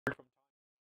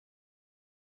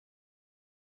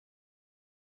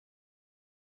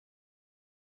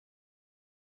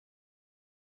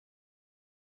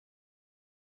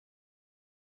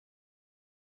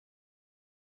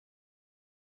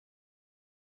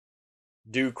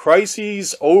Do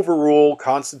crises overrule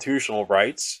constitutional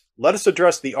rights? Let us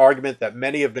address the argument that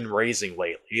many have been raising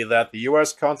lately, that the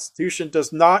U.S. Constitution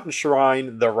does not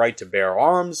enshrine the right to bear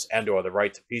arms and/or the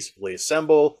right to peacefully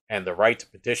assemble, and the right to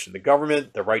petition the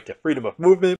government, the right to freedom of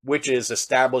movement, which is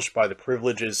established by the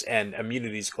Privileges and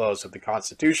Immunities Clause of the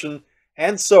Constitution,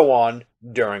 and so on,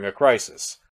 during a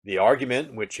crisis. The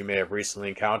argument, which you may have recently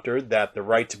encountered, that the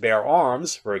right to bear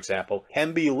arms, for example,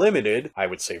 can be limited, I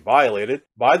would say violated,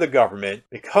 by the government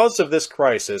because of this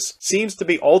crisis, seems to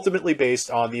be ultimately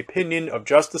based on the opinion of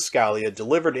Justice Scalia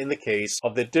delivered in the case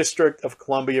of the District of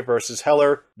Columbia versus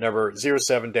Heller, number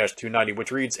 07-290,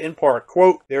 which reads in part,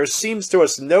 quote, "There seems to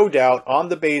us no doubt on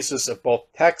the basis of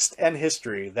both text and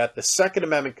history that the Second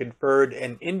Amendment conferred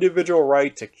an individual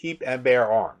right to keep and bear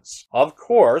arms. Of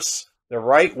course, the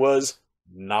right was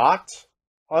not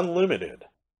unlimited."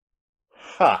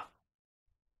 Huh.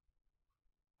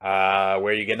 Where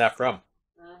are you getting that from?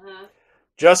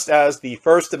 Just as the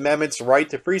First Amendment's right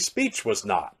to free speech was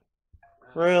not.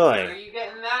 Really? Where are you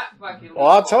getting that fucking Well,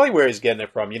 I'll tell you where he's getting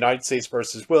it from. United States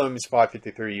versus Williams,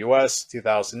 553 U.S.,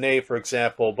 2008, for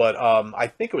example. But I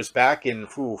think it was back in,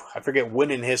 I forget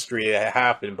when in history it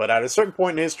happened, but at a certain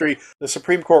point in history, the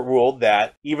Supreme Court ruled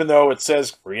that even though it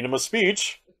says freedom of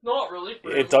speech, not really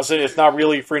it's not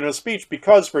really freedom of speech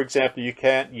because, for example, you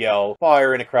can't yell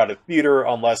fire in a crowded theater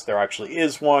unless there actually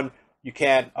is one. You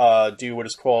can't do what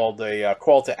is called a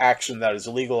call to action that is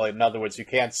illegal. In other words, you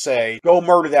can't say, go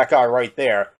murder that guy right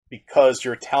there because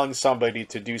you're telling somebody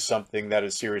to do something that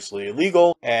is seriously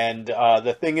illegal. And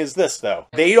the thing is this, though.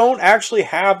 They don't actually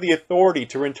have the authority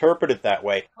to interpret it that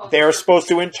way. They're supposed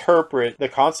to interpret the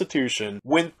Constitution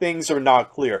when things are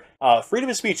not clear. Freedom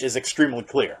of speech is extremely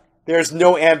clear. There's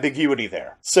no ambiguity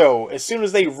there. So, as soon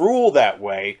as they rule that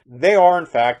way, they are, in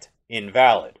fact,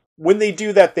 invalid. When they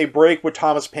do that, they break what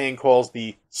Thomas Paine calls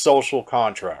the social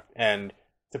contract. And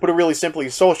to put it really simply,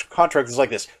 social contract is like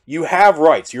this. You have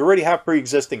rights. You already have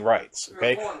pre-existing rights,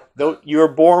 okay? Though you're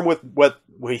born with what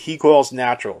he calls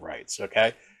natural rights,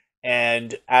 okay?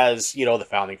 And as, you know, the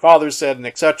Founding Fathers said, and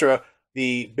etc.,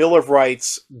 the Bill of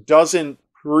Rights doesn't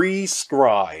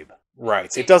prescribe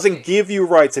rights. It doesn't give you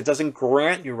rights. It doesn't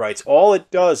grant you rights. All it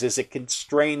does is it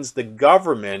constrains the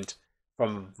government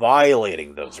from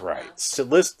violating those rights. It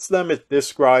lists them, it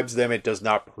describes them, it does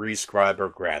not prescribe or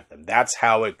grant them. That's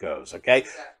how it goes, okay?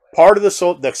 Part of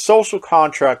the social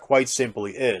contract, quite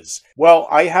simply, is, well,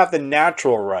 I have the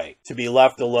natural right to be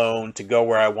left alone, to go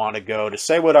where I want to go, to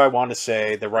say what I want to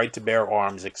say, the right to bear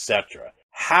arms, etc.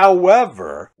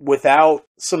 However, without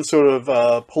some sort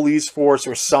of police force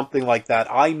or something like that,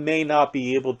 I may not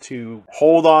be able to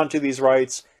hold on to these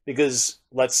rights because,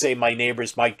 let's say, my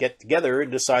neighbors might get together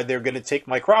and decide they're going to take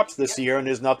my crops this year and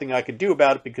there's nothing I can do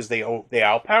about it because they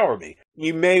outpower me.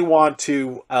 You may want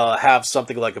to have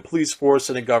something like a police force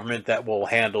and a government that will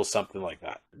handle something like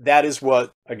that. That is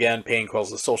what, again, Paine calls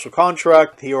the social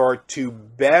contract. You are to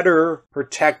better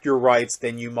protect your rights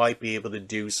than you might be able to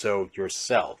do so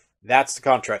yourself. That's the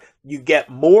contract. You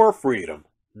get more freedom,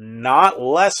 not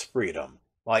less freedom,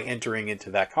 by entering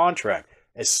into that contract.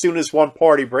 As soon as one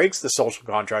party breaks the social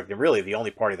contract, and really the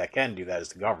only party that can do that is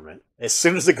the government, as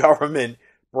soon as the government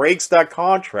breaks that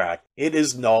contract, it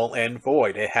is null and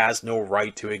void. It has no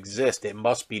right to exist. It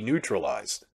must be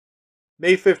neutralized.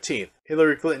 May 15th,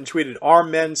 Hillary Clinton tweeted, "Our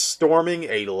men storming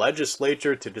a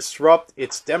legislature to disrupt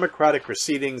its democratic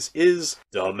proceedings is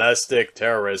domestic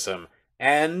terrorism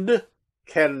and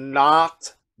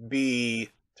cannot be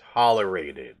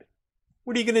tolerated."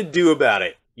 What are you going to do about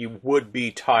it, you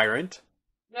would-be tyrant?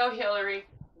 No, Hillary.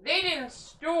 They didn't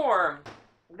storm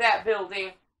that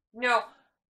building. No.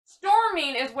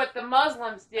 Storming is what the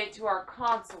Muslims did to our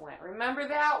consulate. Remember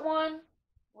that one?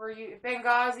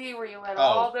 Benghazi, where you let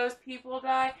all those people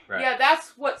die? Right. Yeah,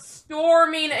 that's what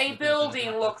storming a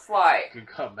building looks like. Good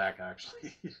comeback,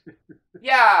 actually.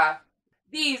 Yeah.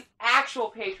 These actual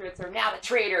patriots are now the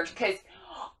traitors because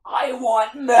I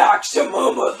want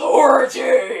maximum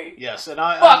authority. Yes, and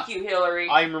fuck you, Hillary.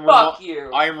 Fuck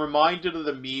you. I am reminded of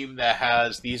the meme that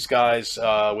has these guys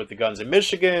with the guns in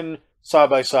Michigan side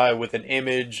by side with an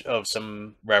image of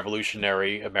some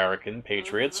revolutionary American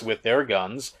patriots with their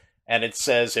guns, and it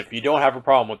says, if you don't have a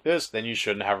problem with this, then you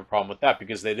shouldn't have a problem with that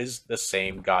because it is the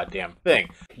same goddamn thing.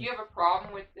 If you have a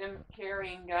problem with them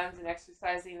carrying guns and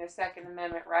exercising their Second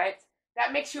Amendment rights,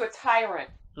 that makes you a tyrant.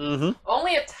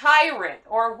 Only a tyrant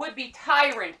or a would-be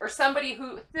tyrant or somebody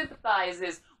who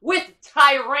sympathizes with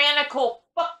tyrannical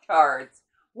fucktards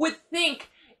would think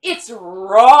it's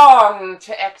wrong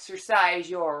to exercise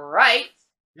your rights.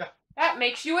 Yeah. That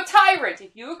makes you a tyrant.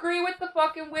 If you agree with the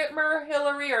fucking Whitmer,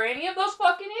 Hillary, or any of those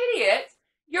fucking idiots,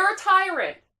 you're a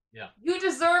tyrant. Yeah. You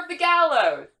deserve the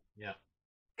gallows. Yeah.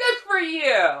 Good for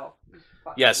you.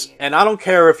 Yes, and I don't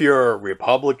care if you're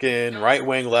Republican,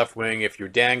 right-wing, left-wing, if you're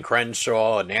Dan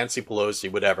Crenshaw, Nancy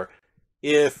Pelosi, whatever.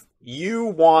 If you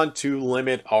want to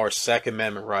limit our Second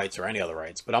Amendment rights or any other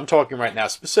rights, but I'm talking right now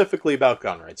specifically about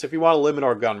gun rights. If you want to limit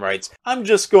our gun rights, I'm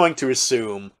just going to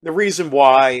assume the reason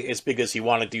why is because you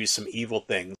want to do some evil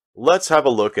things. Let's have a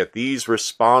look at these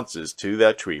responses to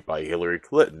that tweet by Hillary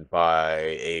Clinton by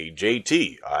a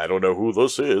JT. I don't know who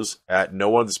this is. At no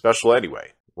one special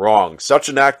anyway. Wrong. Such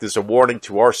an act is a warning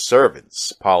to our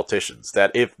servants, politicians,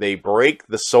 that if they break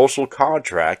the social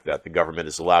contract that the government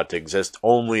is allowed to exist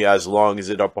only as long as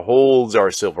it upholds our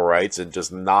civil rights and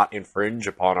does not infringe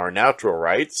upon our natural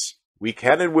rights, we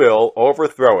can and will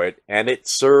overthrow it, and it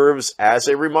serves as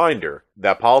a reminder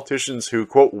that politicians who,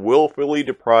 quote, willfully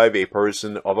deprive a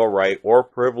person of a right or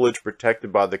privilege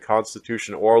protected by the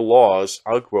Constitution or laws,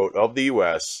 unquote, of the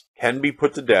U.S. can be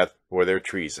put to death for their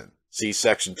treason. See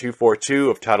Section 242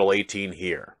 of Title 18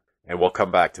 here. And we'll come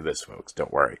back to this, folks.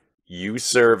 Don't worry. You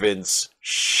servants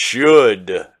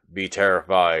should be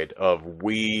terrified of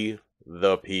we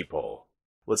the people.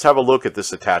 Let's have a look at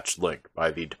this attached link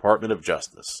by the Department of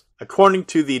Justice. According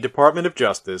to the Department of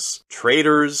Justice,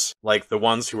 traitors, like the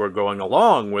ones who are going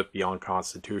along with the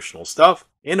unconstitutional stuff,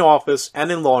 in office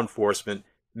and in law enforcement,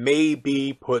 may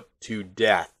be put to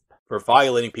death for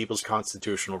violating people's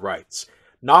constitutional rights.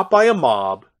 Not by a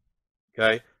mob,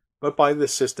 okay, but by the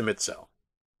system itself.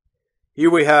 Here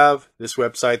we have this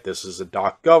website. This is a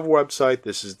 .gov website.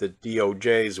 This is the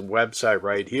DOJ's website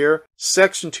right here.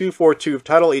 Section 242 of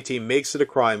Title 18 makes it a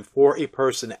crime for a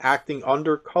person acting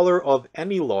under color of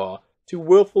any law to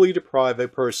willfully deprive a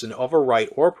person of a right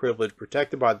or privilege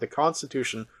protected by the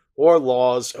Constitution or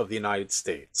laws of the United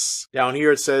States. Down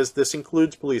here it says this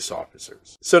includes police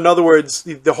officers. So in other words,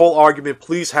 the whole argument,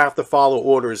 police have to follow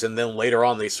orders and then later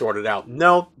on they sort it out.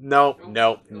 No,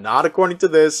 not according to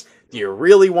this. Do you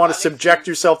really want to subject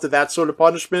yourself to that sort of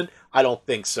punishment? I don't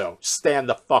think so. Stand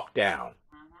the fuck down.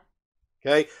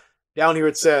 Okay? Down here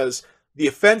it says, the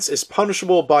offense is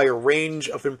punishable by a range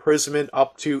of imprisonment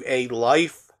up to a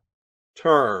life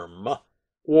term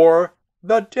or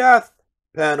the death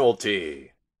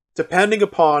penalty, depending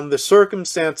upon the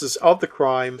circumstances of the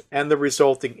crime and the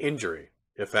resulting injury,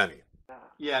 if any.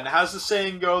 Yeah, and how's the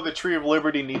saying go? The tree of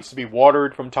liberty needs to be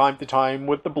watered from time to time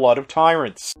with the blood of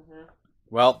tyrants.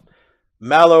 Well,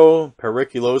 malo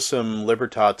periculosum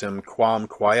libertatem quam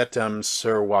quietem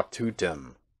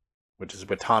servatutem, which is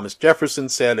what Thomas Jefferson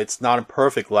said. It's not in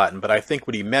perfect Latin, but I think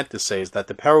what he meant to say is that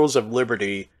the perils of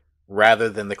liberty rather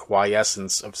than the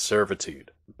quiescence of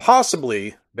servitude.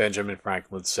 Possibly, Benjamin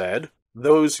Franklin said,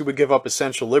 those who would give up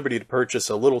essential liberty to purchase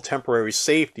a little temporary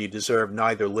safety deserve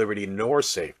neither liberty nor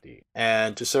safety.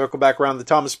 And to circle back around to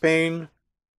Thomas Paine,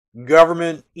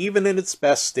 government, even in its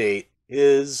best state,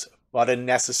 is but a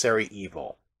necessary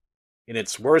evil. In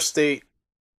its worst state,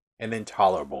 an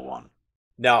intolerable one.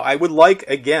 Now, I would like,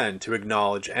 again, to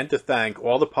acknowledge and to thank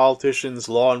all the politicians,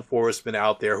 law enforcement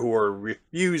out there who are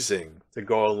refusing to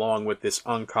go along with this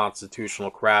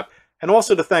unconstitutional crap, and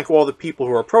also to thank all the people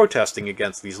who are protesting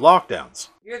against these lockdowns.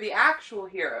 You're the actual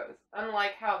heroes,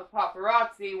 unlike how the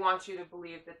paparazzi want you to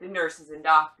believe that the nurses and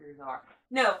doctors are.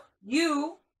 No,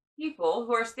 you people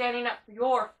who are standing up for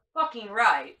your fucking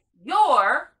rights,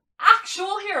 you're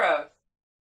actual heroes.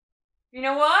 You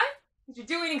know why? Because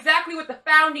you're doing exactly what the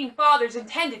founding fathers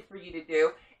intended for you to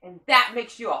do, and that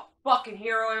makes you a fucking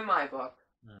hero in my book.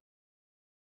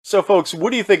 So, folks,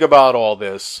 what do you think about all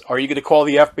this? Are you going to call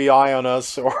the FBI on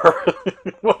us or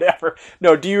whatever?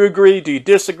 No, do you agree? Do you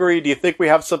disagree? Do you think we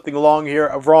have something wrong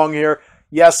here?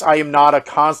 Yes, I am not a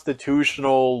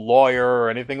constitutional lawyer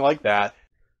or anything like that.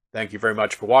 Thank you very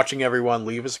much for watching, everyone.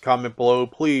 Leave us a comment below.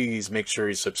 Please make sure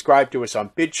you subscribe to us on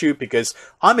BitChute because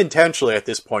I'm intentionally at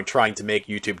this point trying to make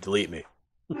YouTube delete me.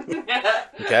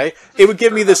 Okay? It would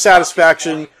give me the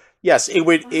satisfaction. Yes, it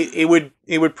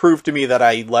would prove to me that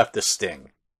I left a sting.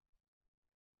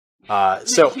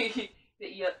 So that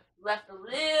you left a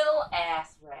little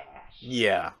ass rash.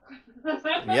 Yeah.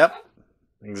 Yep.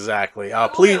 Exactly.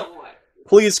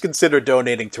 Please consider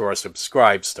donating to our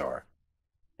Subscribe Star.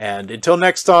 And until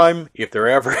next time, if there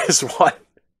ever is one,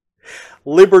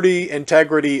 liberty,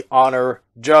 integrity, honor,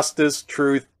 justice,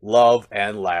 truth, love,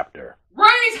 and laughter.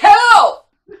 Raise hell!